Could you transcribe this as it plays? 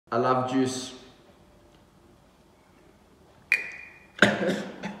I love juice.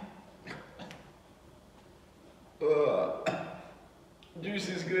 Juice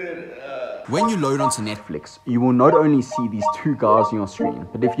is good. When you load onto Netflix, you will not only see these two guys on your screen,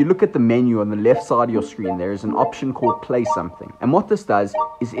 but if you look at the menu on the left side of your screen, there is an option called Play Something. And what this does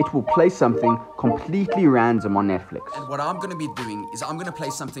is it will play something completely random on Netflix. And what I'm going to be doing is I'm going to play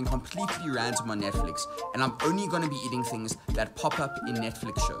something completely random on Netflix, and I'm only going to be eating things that pop up in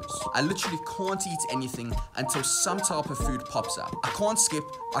Netflix shows. I literally can't eat anything until some type of food pops up. I can't skip,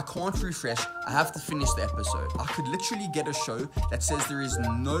 I can't refresh, I have to finish the episode. I could literally get a show that says there is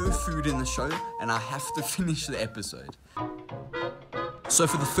no food in the show and I have to finish the episode. So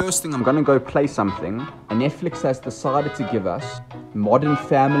for the first thing, I'm gonna go play something, and Netflix has decided to give us Modern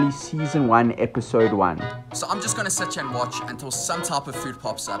Family Season 1, Episode 1. So I'm just gonna sit here and watch until some type of food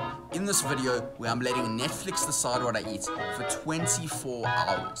pops up in this video where I'm letting Netflix decide what I eat for 24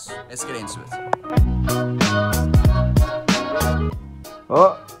 hours. Let's get into it.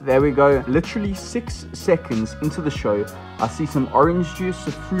 Oh, there we go. Literally 6 seconds into the show, I see some orange juice,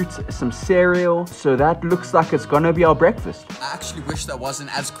 some fruit, some cereal. So that looks like it's gonna be our breakfast. I actually wish that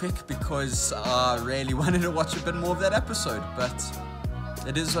wasn't as quick because I really wanted to watch a bit more of that episode, but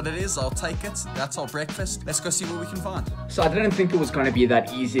it is what it is. I'll take it. That's our breakfast. Let's go see what we can find. So I didn't think it was gonna be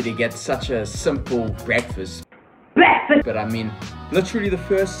that easy to get such a simple breakfast. But I mean, literally the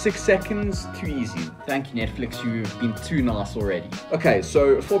first 6 seconds, too easy. Thank you, Netflix, you've been too nice already. Okay,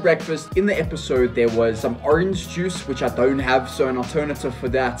 so for breakfast, in the episode, there was some orange juice, which I don't have, so an alternative for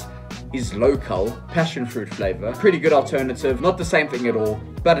that is local, passion fruit flavor. Pretty good alternative, not the same thing at all,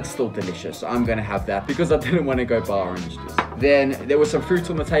 but it's still delicious. I'm gonna have that because I didn't want to go buy orange juice. Then there was some fruit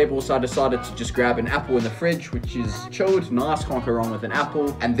on the table, so I decided to just grab an apple in the fridge, which is chilled, nice, can't go wrong with an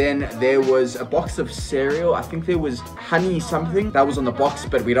apple. And then there was a box of cereal. I think there was honey something that was on the box,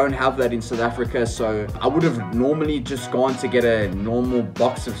 but we don't have that in South Africa, so I would have normally just gone to get a normal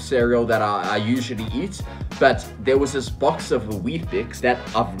box of cereal that I usually eat. But there was this box of Weet-Bix that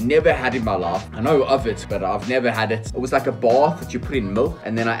I've never had in my life. I know of it, but I've never had it. It was like a bath that you put in milk,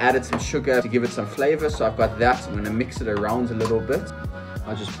 and then I added some sugar to give it some flavor. So I've got that. I'm gonna mix it around a little bit.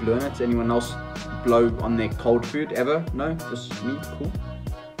 I just blew on it. Anyone else blow on their cold food ever? No, just me. Cool.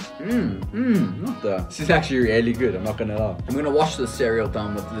 This is actually really good, I'm not gonna lie. I'm gonna wash the cereal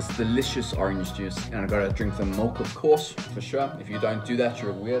down with this delicious orange juice, and I gotta drink the milk, of course, for sure. If you don't do that,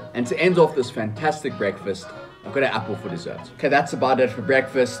 you're weird. And to end off this fantastic breakfast, I've got an apple for dessert. Okay, that's about it for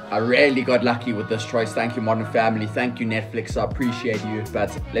breakfast. I really got lucky with this choice. Thank you, Modern Family. Thank you, Netflix. I appreciate you.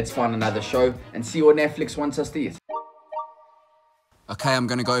 But let's find another show and see what Netflix wants us to eat. Okay, I'm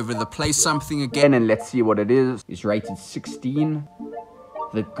gonna go over the Play Something again and let's see what it is. It's rated 16.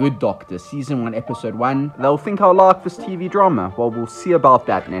 The Good Doctor, Season 1, Episode 1. They'll think I'll like this TV drama. Well, we'll see about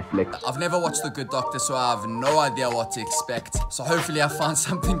that, Netflix. I've never watched The Good Doctor, so I have no idea what to expect. So hopefully I find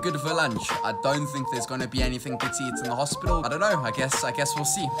something good for lunch. I don't think there's going to be anything good to eat in the hospital. I don't know. I guess we'll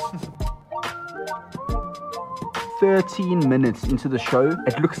see. 13 minutes into the show,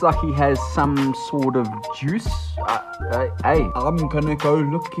 it looks like he has some sort of juice. Hey, I'm gonna go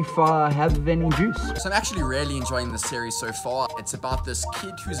look if I have any juice. So I'm actually really enjoying the series so far. It's about this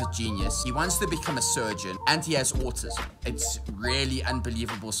kid who's a genius. He wants to become a surgeon and he has autism. It's really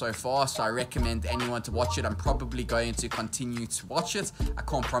unbelievable so far, so I recommend anyone to watch it. I'm probably going to continue to watch it. I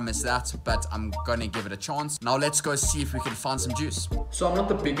can't promise that, but I'm gonna give it a chance. Now let's go see if we can find some juice. So I'm not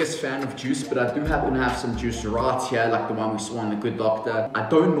the biggest fan of juice, but I do happen to have some juice right here, like the one we saw on The Good Doctor. I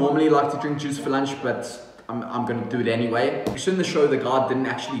don't normally like to drink juice for lunch, but I'm gonna do it anyway. So in the show, the guy didn't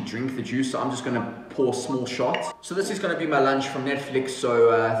actually drink the juice, so I'm just gonna pour small shots. So this is gonna be my lunch from Netflix,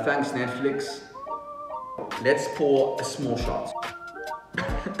 so thanks Netflix. Let's pour a small shot.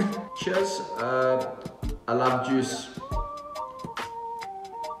 Cheers. I love juice.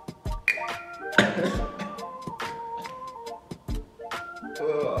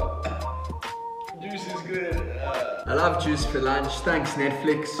 Juice is good. I love juice for lunch. Thanks,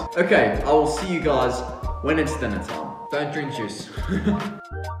 Netflix. Okay, I will see you guys when it's dinner time. Don't drink juice.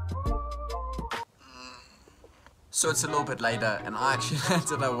 So it's a little bit later, and I actually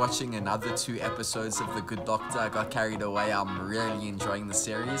ended up watching another 2 episodes of The Good Doctor. I got carried away. I'm really enjoying the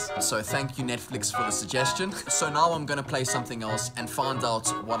series. So thank you, Netflix, for the suggestion. So now I'm gonna play something else and find out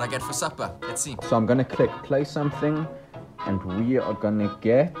what I get for supper. Let's see. So I'm gonna click play something, and we are gonna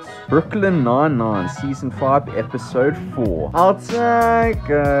get Brooklyn Nine-Nine, Season 5, Episode 4. I'll take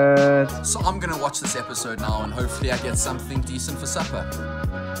it. So I'm gonna watch this episode now, and hopefully I get something decent for supper.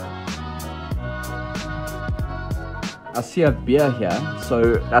 I see a beer here,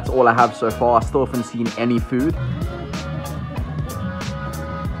 so that's all I have so far. I still haven't seen any food.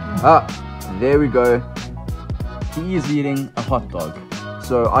 Ah, there we go. He is eating a hot dog.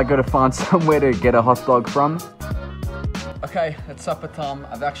 So I gotta find somewhere to get a hot dog from. Okay, it's supper time.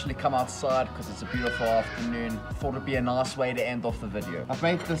 I've actually come outside because it's a beautiful afternoon. Thought it'd be a nice way to end off the video. I've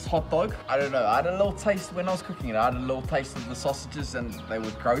made this hot dog. I don't know, I had a little taste when I was cooking it. I had a little taste of the sausages and they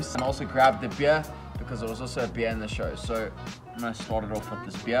were gross. And I also grabbed the beer because there was also a beer in the show. So I'm gonna start it off with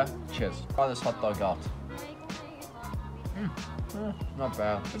this beer. Cheers. Try this hot dog out. Not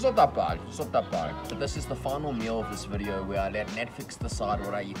bad. It's not that bad. It's not that bad. But this is the final meal of this video where I let Netflix decide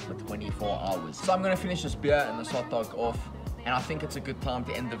what I eat for 24 hours. So I'm gonna finish this beer and this hot dog off. And I think it's a good time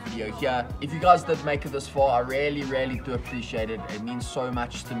to end the video here. If you guys did make it this far, I really do appreciate it. It means so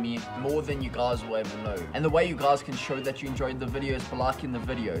much to me, more than you guys will ever know. And the way you guys can show that you enjoyed the video is by liking the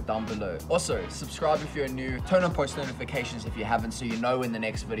video down below. Also, subscribe if you're new, turn on post notifications if you haven't so you know when the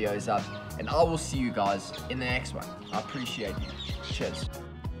next video is up. And I will see you guys in the next one. I appreciate you. Cheers.